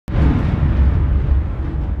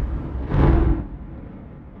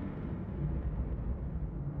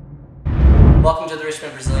welcome to the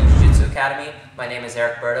Richmond Brazilian Jiu-Jitsu Academy. My name is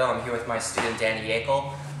Eric Berto. I'm here with my student Danny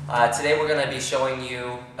Yackel. Today we're going to be showing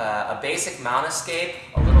you a basic mount escape,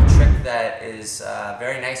 a little trick that is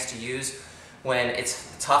very nice to use when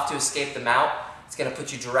it's tough to escape the mount. It's going to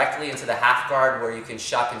put you directly into the half guard where you can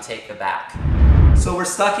shuck and take the back. So we're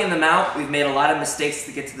stuck in the mount. We've made a lot of mistakes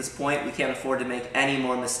to get to this point. We can't afford to make any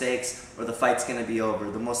more mistakes or the fight's going to be over.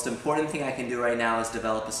 The most important thing I can do right now is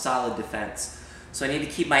develop a solid defense. So I need to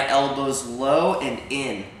keep my elbows low and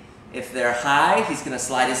in. If they're high, he's going to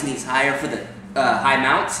slide his knees higher for the high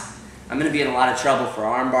mounts. I'm going to be in a lot of trouble for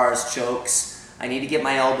arm bars, chokes. I need to get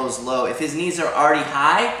my elbows low. If his knees are already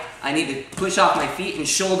high, I need to push off my feet and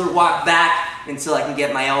shoulder walk back until I can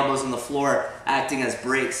get my elbows on the floor, acting as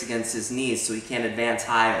brakes against his knees so he can't advance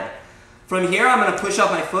higher. From here, I'm going to push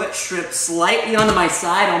off my foot, strip slightly onto my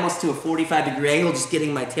side, almost to a 45-degree angle, just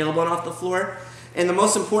getting my tailbone off the floor. And the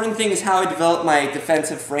most important thing is how I develop my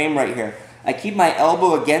defensive frame right here. I keep my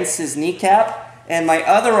elbow against his kneecap, and my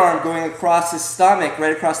other arm going across his stomach,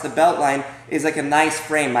 right across the belt line, is like a nice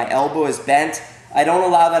frame. My elbow is bent. I don't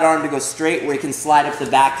allow that arm to go straight where he can slide up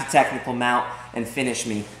the back to technical mount and finish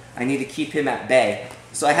me. I need to keep him at bay.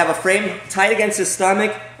 So I have a frame tight against his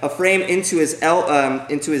stomach, a frame into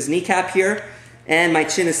his kneecap here, and my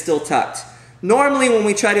chin is still tucked. Normally when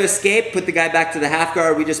we try to escape, put the guy back to the half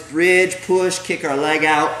guard, we just bridge, push, kick our leg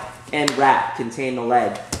out, and wrap, contain the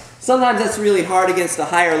leg. Sometimes that's really hard against a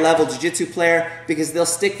higher level jiu-jitsu player because they'll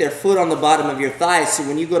stick their foot on the bottom of your thighs, so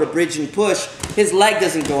when you go to bridge and push, his leg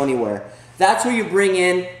doesn't go anywhere. That's where you bring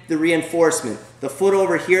in the reinforcement. The foot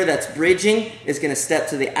over here that's bridging is going to step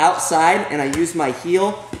to the outside, and I use my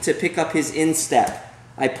heel to pick up his instep.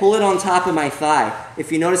 I pull it on top of my thigh.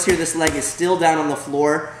 If you notice here, this leg is still down on the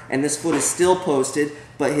floor, and this foot is still posted,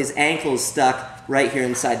 but his ankle is stuck right here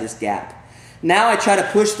inside this gap. Now I try to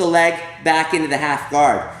push the leg back into the half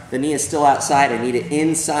guard. The knee is still outside. I need it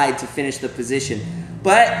inside to finish the position.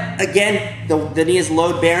 But again, the knee is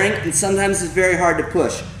load bearing, and sometimes it's very hard to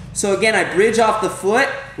push. So again, I bridge off the foot,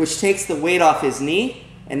 which takes the weight off his knee,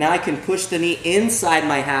 and now I can push the knee inside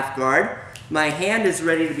my half guard. My hand is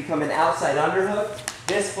ready to become an outside underhook.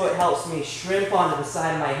 This foot helps me shrimp onto the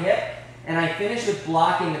side of my hip, and I finish with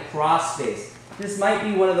blocking the cross face. This might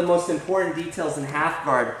be one of the most important details in half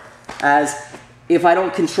guard, as if I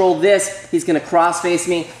don't control this, he's going to cross face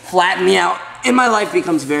me, flatten me out, and my life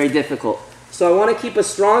becomes very difficult. So I want to keep a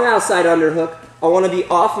strong outside underhook. I want to be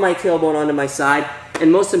off my tailbone onto my side,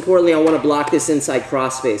 and most importantly, I want to block this inside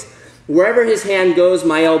cross face. Wherever his hand goes,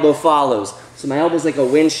 my elbow follows. So my elbow is like a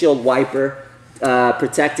windshield wiper,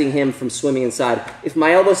 protecting him from swimming inside. If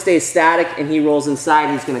my elbow stays static and he rolls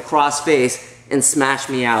inside, he's going to cross face and smash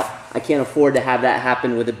me out. I can't afford to have that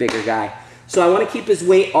happen with a bigger guy. So I want to keep his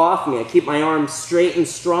weight off me. I keep my arms straight and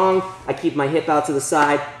strong. I keep my hip out to the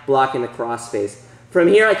side, blocking the cross face. From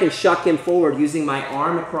here, I can shuck him forward using my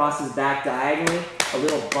arm across his back diagonally, a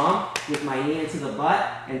little bump with my knee into the butt,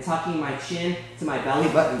 and tucking my chin to my belly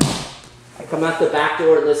button. I come out the back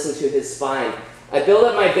door and listen to his spine. I build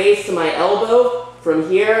up my base to my elbow. From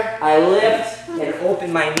here, I lift and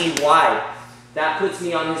open my knee wide. That puts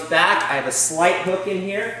me on his back. I have a slight hook in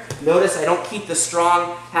here. Notice I don't keep the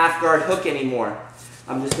strong half guard hook anymore.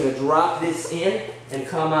 I'm just going to drop this in and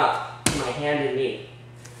come up to my hand and knee.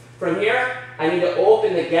 From here, I need to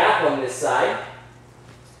open the gap on this side.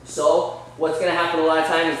 So what's going to happen a lot of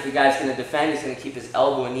times is the guy's going to defend. He's going to keep his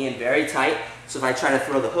elbow and knee in very tight. So if I try to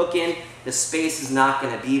throw the hook in, the space is not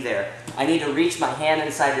going to be there. I need to reach my hand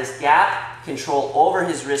inside this gap, control over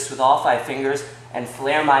his wrist with all 5 fingers, and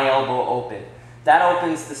flare my elbow open. That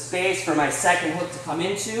opens the space for my second hook to come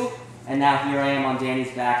into, and now here I am on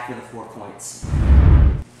Danny's back for the 4 points.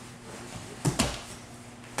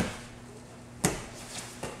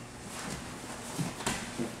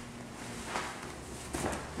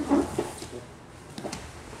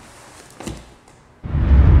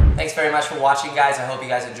 Thanks very much for watching, guys. I hope you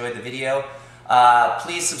guys enjoyed the video.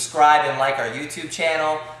 Please subscribe and like our YouTube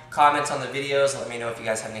channel. Comment on the videos. Let me know if you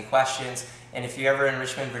guys have any questions. And if you're ever in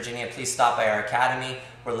Richmond, Virginia, please stop by our academy.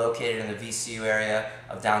 We're located in the VCU area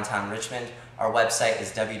of downtown Richmond. Our website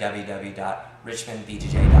is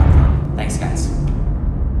www.richmondbjj.com. Thanks, guys.